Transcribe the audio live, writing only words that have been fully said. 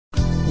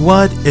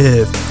What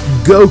if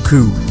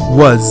Goku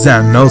was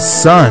Zeno's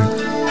son?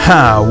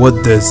 How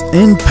would this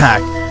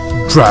impact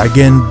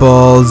Dragon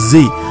Ball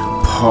Z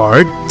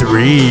Part 3?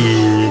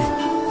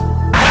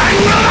 I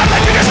will not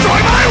let you destroy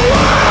my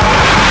world!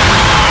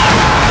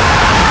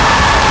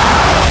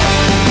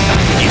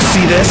 You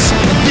see this?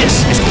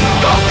 This is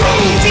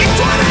Goku's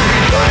eternity!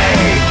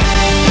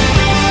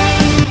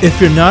 If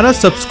you're not a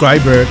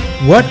subscriber,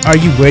 what are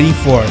you waiting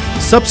for?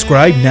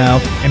 Subscribe now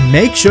and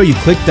make sure you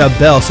click that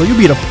bell so you'll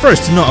be the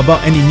first to know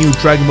about any new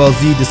Dragon Ball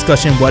Z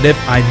discussion what if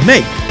I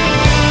make.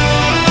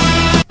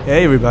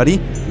 Hey everybody,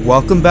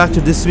 welcome back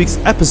to this week's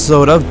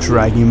episode of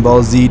Dragon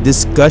Ball Z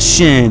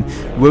Discussion,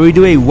 where we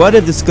do a what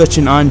if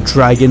discussion on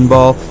Dragon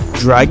Ball,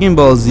 Dragon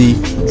Ball Z,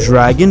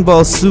 Dragon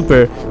Ball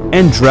Super,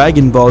 and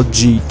Dragon Ball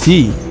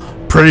GT.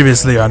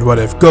 Previously on What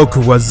If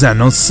Goku Was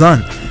Zeno's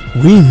Son,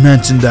 we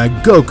mentioned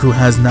that Goku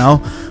has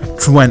now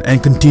went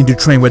and continued to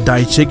train with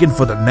Daichikin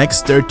for the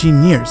next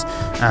 13 years,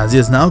 as he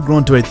has now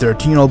grown to a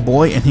 13-year-old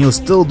boy and he was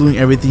still doing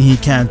everything he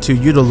can to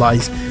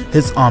utilize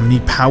his Omni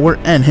power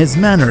and his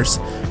manners.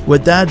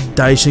 With that,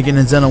 Daichikin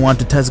and Zeno want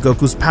to test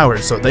Goku's power,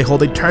 so they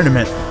hold a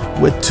tournament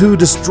with two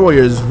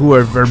destroyers who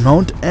are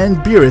Vermont and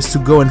Beerus to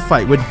go and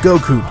fight with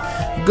Goku.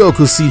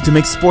 Goku seemed to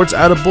make sports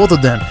out of both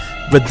of them,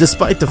 but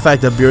despite the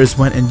fact that Beerus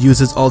went and used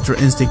his Ultra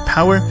Instinct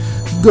power,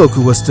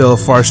 Goku was still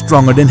far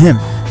stronger than him,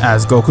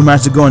 as Goku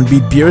managed to go and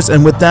beat Beerus,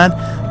 and with that,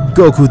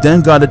 Goku then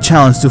got a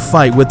challenge to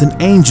fight with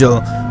an angel,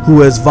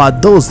 who is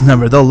Vados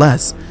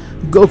nevertheless.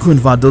 Goku and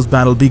Vados'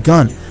 battle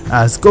begun,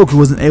 as Goku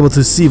wasn't able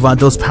to see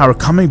Vados' power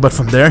coming, but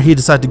from there he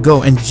decided to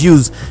go and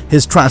use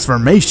his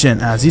transformation,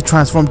 as he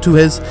transformed to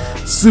his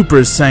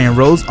Super Saiyan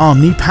Rose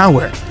Omni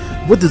power.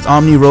 With his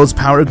Omni Rose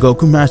power,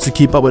 Goku managed to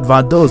keep up with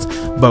Vados,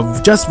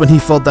 but just when he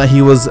felt that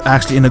he was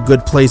actually in a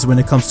good place when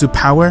it comes to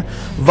power,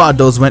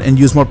 Vados went and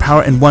used more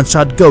power and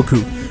one-shot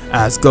Goku,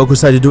 as Goku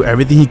decided to do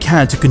everything he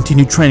can to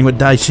continue training with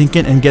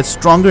Daichikin and get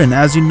stronger, and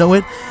as you know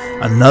it,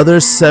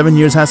 another 7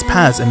 years has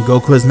passed and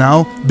Goku has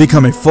now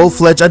become a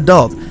full-fledged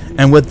adult,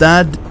 and with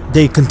that,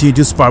 they continue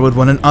to spar with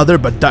one another,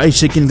 but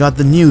Daichikin got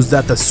the news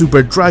that the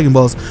Super Dragon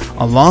Balls,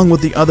 along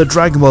with the other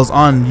Dragon Balls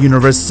on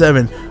Universe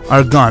 7,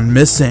 are gone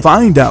missing.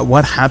 Find out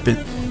what happened.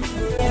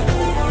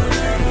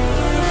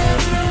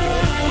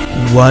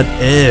 What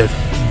if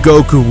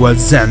Goku was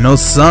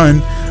Zeno's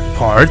son?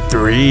 Part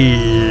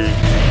 3.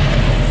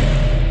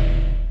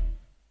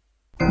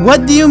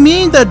 What do you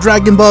mean that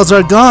Dragon Balls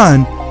are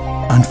gone?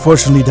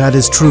 Unfortunately, that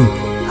is true.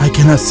 I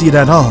cannot see it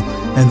at all,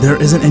 and there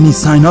isn't any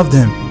sign of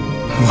them.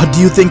 What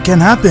do you think can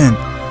happen?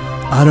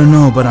 I don't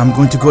know, but I'm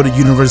going to go to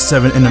Universe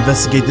 7 and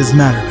investigate this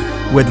matter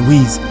with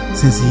Whis,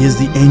 since he is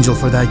the angel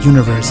for that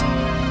universe.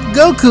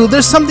 Goku,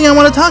 there's something I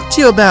want to talk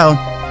to you about.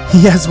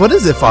 Yes, what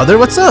is it, Father?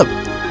 What's up?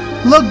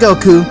 Look,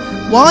 Goku,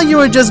 while you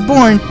were just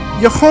born,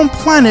 your home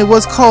planet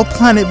was called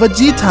Planet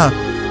Vegeta,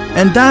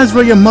 and that is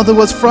where your mother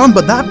was from,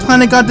 but that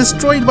planet got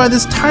destroyed by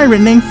this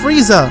tyrant named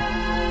Frieza.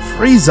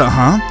 Frieza,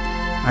 huh?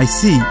 I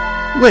see.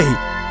 Wait,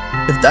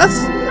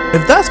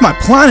 if that's my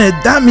planet,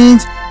 that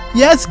means...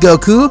 Yes,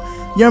 Goku,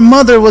 your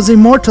mother was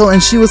immortal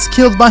and she was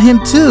killed by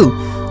him too.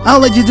 I'll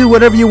let you do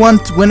whatever you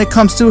want when it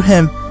comes to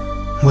him.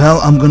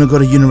 Well, I'm gonna go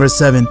to Universe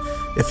 7.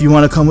 If you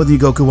want to come with me,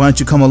 Goku, why don't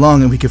you come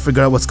along and we can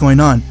figure out what's going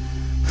on?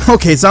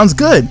 Okay, sounds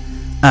good.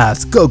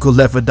 As Goku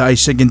left with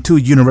Daichikin to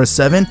Universe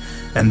 7,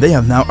 and they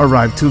have now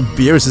arrived to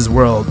Beerus'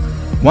 world.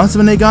 Once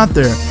when they got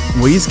there,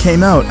 Whis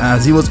came out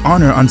as he was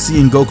honored on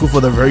seeing Goku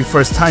for the very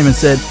first time and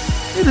said,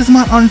 "It is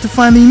my honor to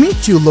finally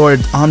meet you,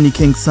 Lord Omni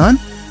King's son."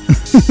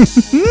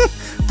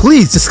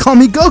 Please, just call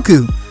me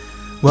Goku.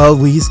 Well,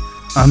 Whis,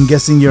 I'm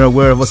guessing you're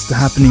aware of what's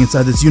happening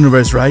inside this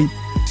universe, right?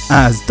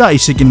 As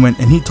Daichikin went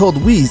and he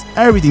told Whis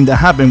everything that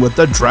happened with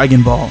the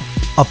Dragon Ball.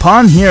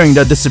 Upon hearing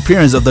the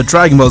disappearance of the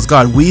Dragon Balls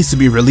got Whis to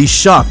be really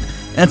shocked,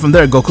 and from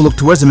there Goku looked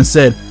towards him and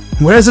said,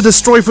 "Where's the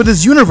destroyer for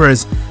this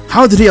universe?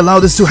 How did he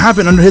allow this to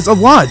happen under his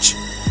watch?"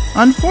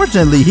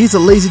 Unfortunately, he's a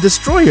lazy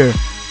destroyer.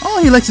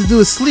 All he likes to do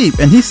is sleep,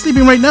 and he's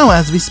sleeping right now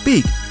as we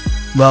speak.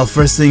 Well,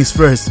 first things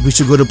first, we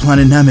should go to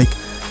Planet Namek.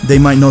 They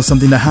might know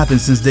something that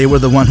happened since they were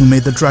the one who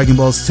made the Dragon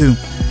Balls too.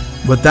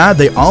 With that,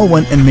 they all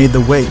went and made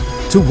the way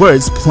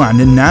towards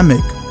Planet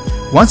Namek.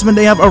 Once when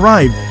they have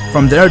arrived,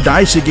 from there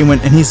Daichikin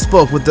went and he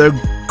spoke with the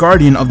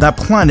guardian of that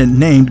planet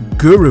named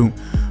Guru,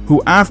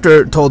 who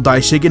after told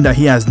Daichikin that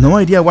he has no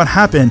idea what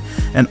happened,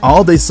 and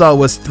all they saw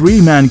was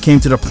 3 men came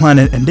to the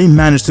planet and they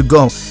managed to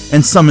go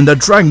and summon the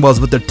Dragon Balls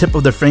with the tip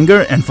of their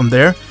finger, and from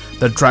there,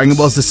 the Dragon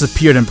Balls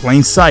disappeared in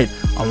plain sight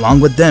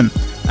along with them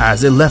as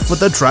they left with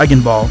the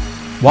Dragon Ball.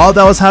 While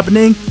that was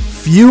happening,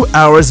 few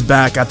hours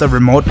back at the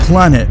remote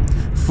planet,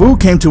 Fu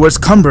came towards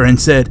Cumber and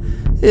said,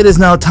 "It is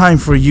now time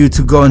for you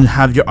to go and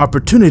have your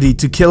opportunity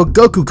to kill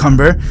Goku,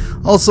 Cumber.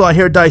 Also, I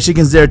hear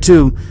Daichikin's there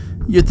too.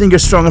 You think you're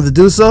strong enough to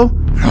do so?"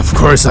 "Of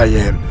course I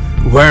am.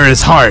 Where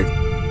is Heart?"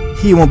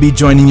 "He won't be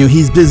joining you.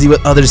 He's busy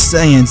with other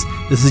Saiyans.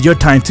 This is your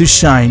time to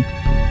shine."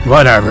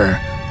 "Whatever.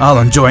 I'll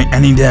enjoy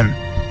ending them."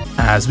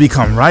 As we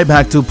come right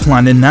back to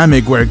Planet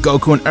Namek, where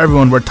Goku and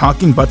everyone were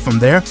talking, but from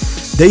there,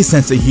 they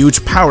sense a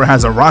huge power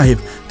has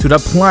arrived to the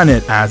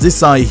planet as they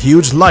saw a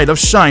huge light of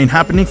shine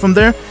happening from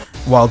there.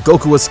 While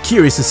Goku was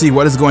curious to see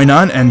what is going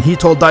on, and he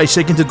told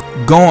Daishikin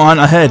to go on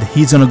ahead.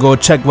 He's gonna go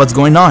check what's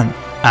going on.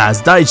 As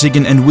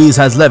Daishikin and Whis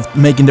has left,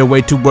 making their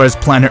way towards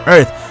planet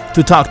Earth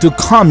to talk to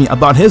Kami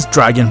about his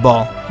Dragon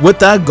Ball. With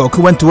that, Goku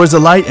went towards the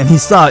light and he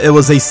saw it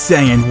was a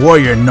Saiyan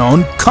warrior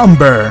known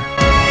Cumber.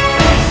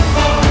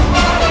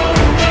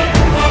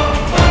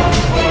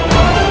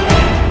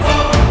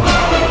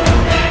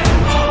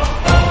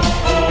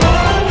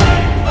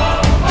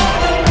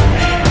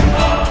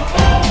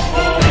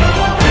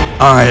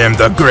 I am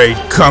the Great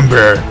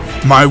Cumber.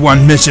 My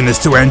one mission is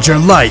to end your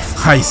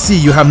life. I see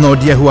you have no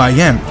idea who I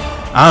am.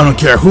 I don't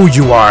care who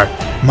you are.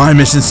 My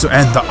mission is to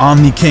end the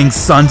Omni King's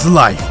son's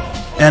life.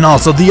 And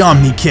also the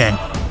Omni King.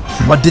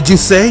 What did you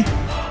say?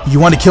 You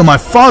want to kill my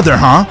father,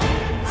 huh?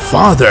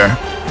 Father?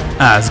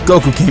 As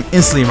Goku came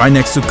instantly right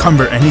next to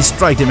Cumber and he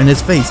struck him in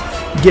his face,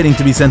 getting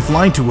to be sent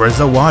flying towards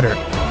the water.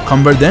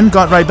 Cumber then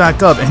got right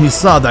back up and he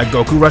saw that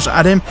Goku rushed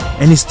at him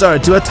and he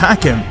started to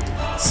attack him.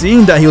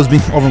 Seeing that he was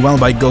being overwhelmed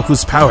by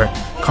Goku's power,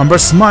 Cumber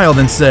smiled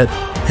and said,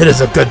 "It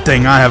is a good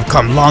thing I have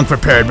come long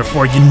prepared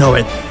before you know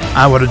it.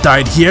 I would have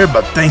died here,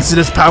 but thanks to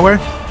this power,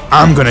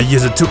 I'm gonna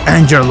use it to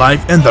end your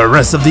life and the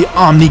rest of the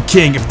Omni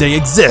King if they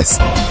exist."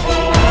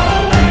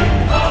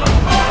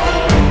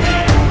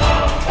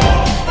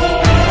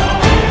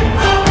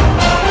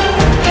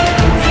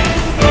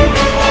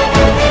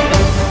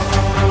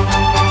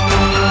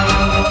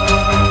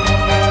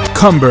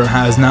 Cumber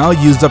has now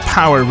used a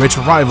power which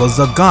rivals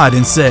the god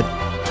and said,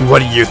 "What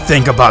do you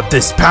think about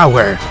this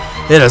power?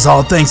 It is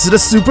all thanks to the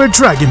Super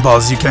Dragon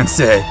Balls, you can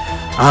say.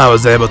 I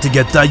was able to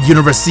get that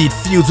Universe Seed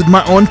fused with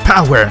my own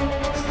power."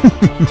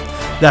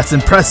 That's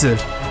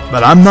impressive,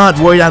 but I'm not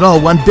worried at all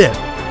one bit.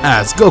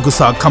 As Goku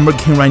saw Cumber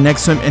came right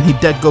next to him and he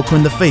decked Goku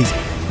in the face.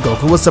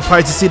 Goku was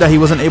surprised to see that he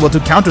wasn't able to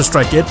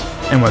counter-strike it,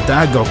 and with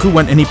that Goku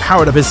went and he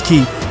powered up his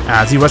ki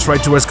as he rushed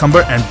right towards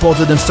Cumber and both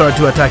of them started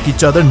to attack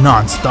each other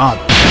non-stop.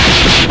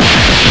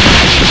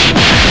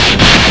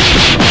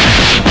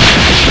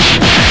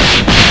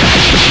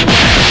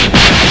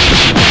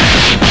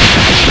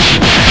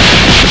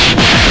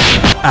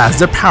 As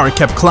their power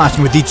kept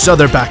clashing with each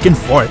other back and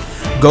forth,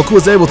 Goku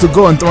was able to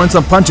go and throw in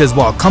some punches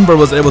while Cumber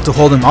was able to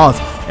hold him off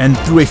and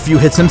threw a few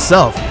hits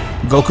himself.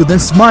 Goku then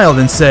smiled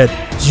and said,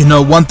 "You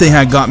know, one thing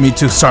had got me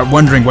to start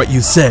wondering what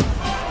you said.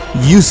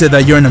 You said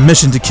that you're on a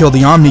mission to kill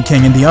the Omni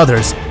King and the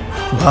others.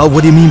 Well,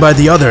 what do you mean by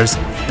the others?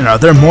 And are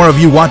there more of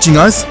you watching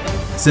us?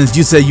 Since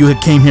you said you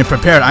came here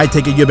prepared, I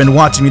take it you've been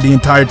watching me the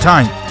entire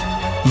time."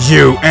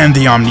 "You and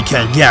the Omni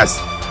King, yes.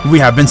 We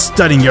have been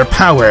studying your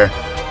power.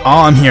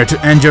 I'm here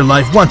to end your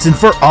life once and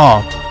for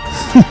all."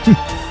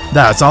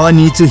 That's all I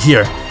need to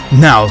hear.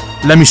 Now,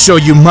 let me show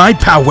you my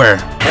power.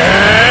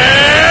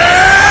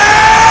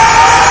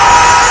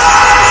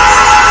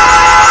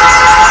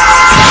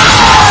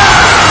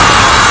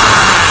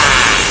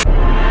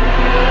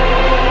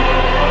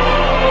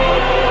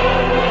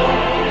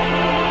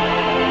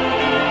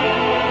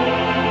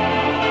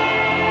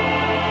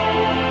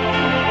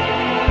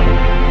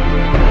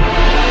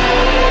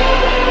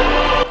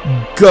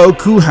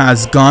 Goku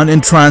has gone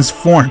and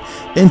transformed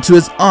into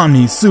his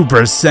Omni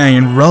Super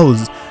Saiyan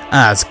Rose,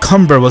 as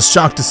Cumber was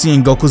shocked to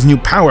seeing Goku's new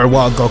power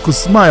while Goku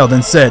smiled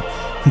and said,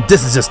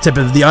 "This is just tip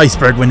of the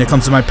iceberg when it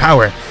comes to my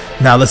power.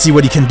 Now let's see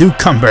what he can do,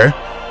 Cumber."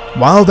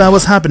 While that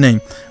was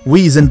happening,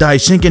 Whis and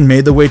Daishinkin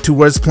made their way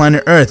towards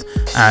planet Earth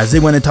as they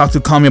went and talked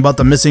to Kami about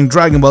the missing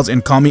Dragon Balls,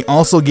 and Kami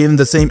also gave him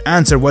the same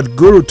answer what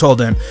Guru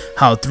told him,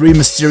 how 3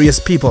 mysterious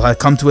people had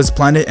come to his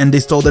planet and they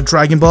stole the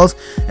Dragon Balls,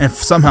 and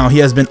somehow he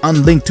has been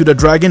unlinked to the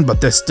dragon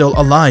but they're still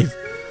alive.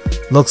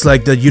 Looks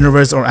like the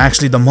universe, or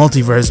actually the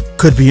multiverse,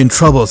 could be in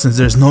trouble since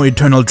there's no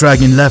eternal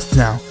dragon left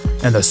now,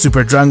 and the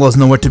Super Dragon Ball is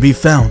nowhere to be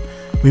found.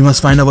 We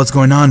must find out what's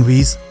going on,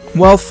 Whis.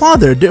 Well,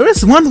 Father, there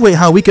is one way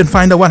how we can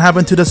find out what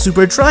happened to the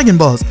Super Dragon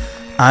Balls.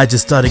 I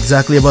just thought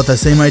exactly about the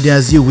same idea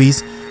as you,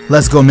 Whis.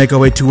 Let's go make our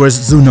way towards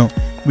Zeno.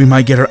 We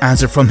might get our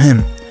answer from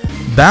him.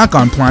 Back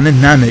on planet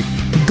Namek,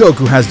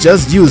 Goku has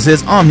just used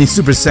his Omni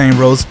Super Saiyan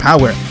Rose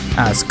power,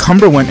 as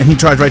Cumber went and he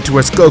charged right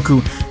towards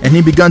Goku and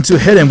he began to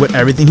hit him with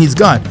everything he's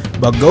got.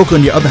 But Goku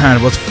on the other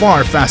hand was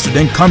far faster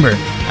than Cumber,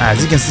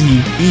 as you can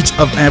see each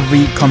of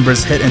every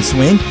Cumber's hit and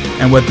swing,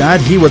 and with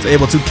that he was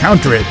able to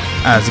counter it,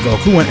 as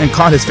Goku went and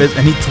caught his fist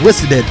and he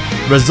twisted it,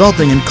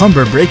 resulting in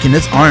Cumber breaking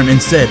his arm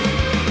and said,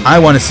 "I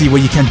want to see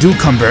what you can do,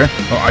 Cumber,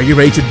 or are you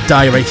ready to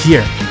die right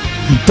here?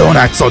 Don't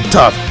act so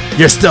tough,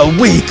 you're still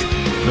weak."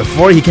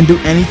 Before he can do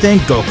anything,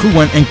 Goku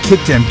went and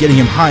kicked him, getting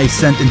him high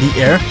sent in the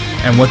air,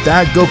 and with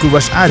that Goku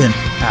rushed at him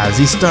as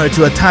he started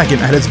to attack him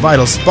at his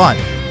vital spot,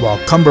 while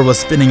Cumber was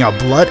spitting out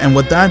blood, and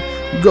with that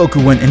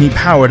Goku went and he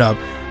powered up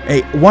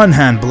a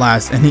one-hand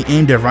blast and he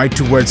aimed it right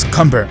towards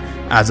Cumber,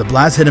 as the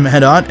blast hit him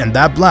head on, and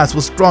that blast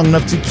was strong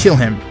enough to kill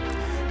him.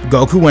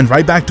 Goku went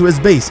right back to his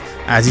base,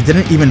 as he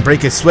didn't even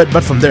break a sweat,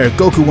 but from there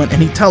Goku went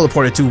and he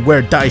teleported to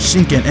where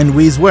Daishinkin and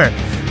Whis were,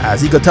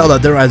 as he could tell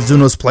that they're at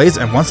Zeno's place,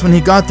 and once when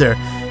he got there,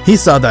 he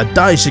saw that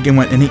Daishinkin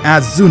went and he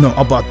asked Zeno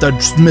about the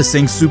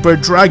missing Super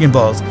Dragon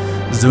Balls.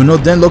 Zeno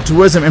then looked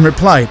towards him and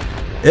replied,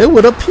 it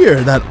would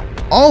appear that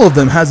all of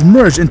them has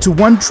merged into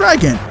one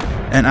dragon.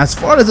 And as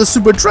far as the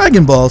Super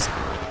Dragon Balls,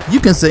 you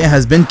can say it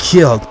has been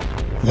killed.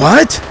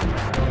 What?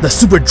 The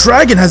Super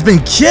Dragon has been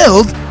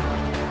killed?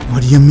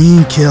 What do you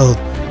mean killed?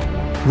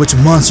 Which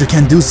monster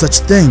can do such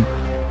thing?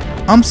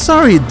 I'm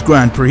sorry,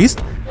 Grand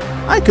Priest.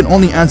 I can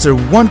only answer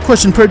one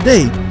question per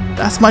day.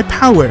 That's my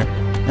power.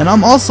 And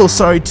I'm also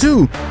sorry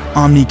too,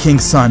 Omni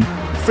King's son.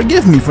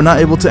 Forgive me for not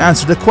able to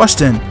answer the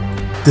question.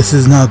 This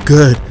is not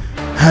good.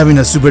 Having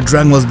the Super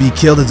Dragon Balls be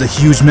killed is a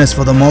huge miss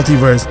for the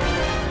multiverse.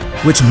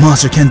 Which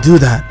monster can do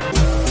that?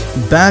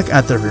 Back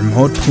at the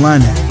remote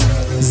planet,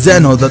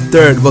 Zeno the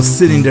Third was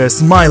sitting there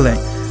smiling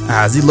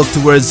as he looked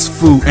towards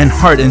Fu and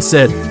Heart and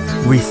said,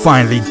 "We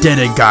finally did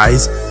it,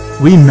 guys.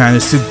 We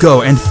managed to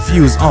go and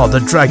fuse all the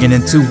dragon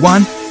into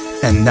one,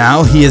 and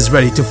now he is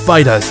ready to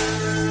fight us.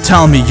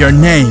 Tell me your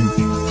name."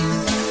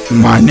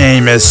 "My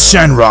name is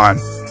Shenron."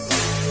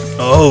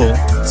 "Oh,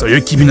 so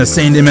you're keeping the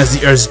same name as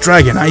the Earth's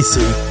dragon, I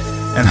see.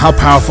 And how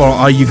powerful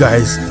are you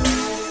guys?"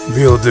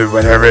 "We'll do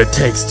whatever it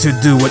takes to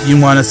do what you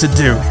want us to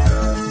do.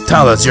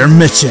 Tell us your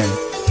mission."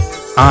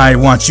 "I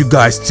want you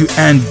guys to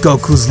end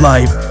Goku's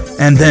life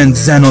and then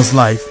Zeno's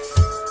life."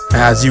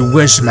 "As you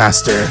wish,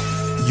 Master.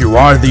 You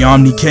are the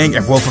Omni King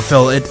and will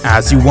fulfill it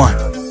as you want."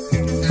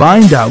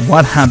 Find out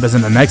what happens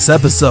in the next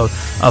episode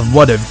of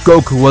What If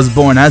Goku Was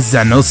Born as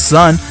Zeno's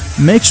son.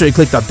 Make sure you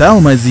click that bell,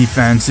 my Z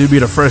fans, so you'll be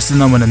the first to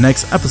know when the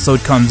next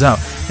episode comes out.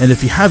 And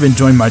if you haven't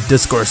joined my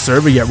Discord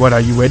server yet, what are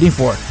you waiting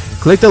for?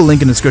 Click the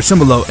link in the description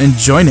below and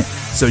join it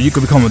so you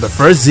can become one of the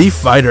first Z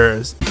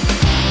fighters.